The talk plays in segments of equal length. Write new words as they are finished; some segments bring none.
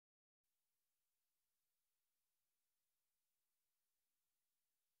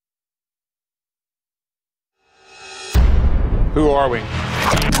Who are we?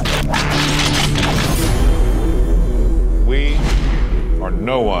 We are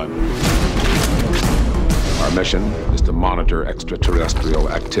no one. Our mission is to monitor extraterrestrial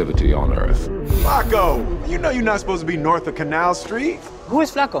activity on Earth. Flacco, you know you're not supposed to be north of Canal Street. Who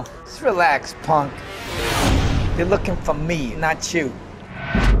is Flacco? Just relax, punk. They're looking for me, not you.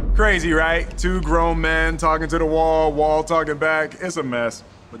 Crazy, right? Two grown men talking to the wall, wall talking back. It's a mess.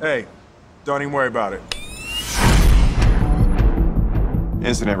 But hey, don't even worry about it.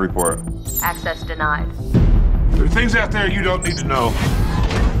 Incident report. Access denied. There are things out there you don't need to know.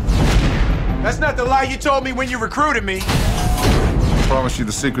 That's not the lie you told me when you recruited me. I promise you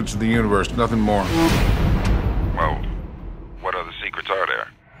the secrets of the universe, nothing more. Well, what other secrets are there?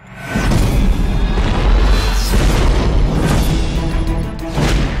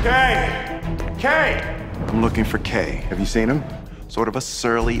 Kay! I'm looking for Kay. Have you seen him? Sort of a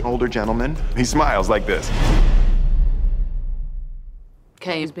surly older gentleman. He smiles like this.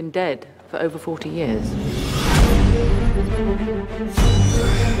 Kay has been dead for over 40 years.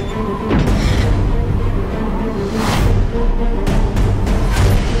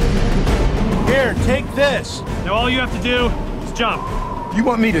 Here, take this. Now all you have to do is jump. You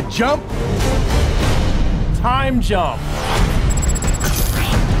want me to jump? Time jump.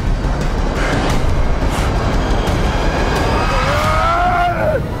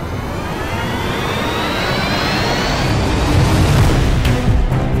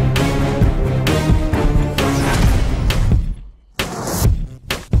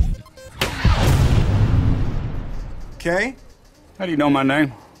 Kay? How do you know my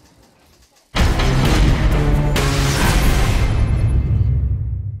name?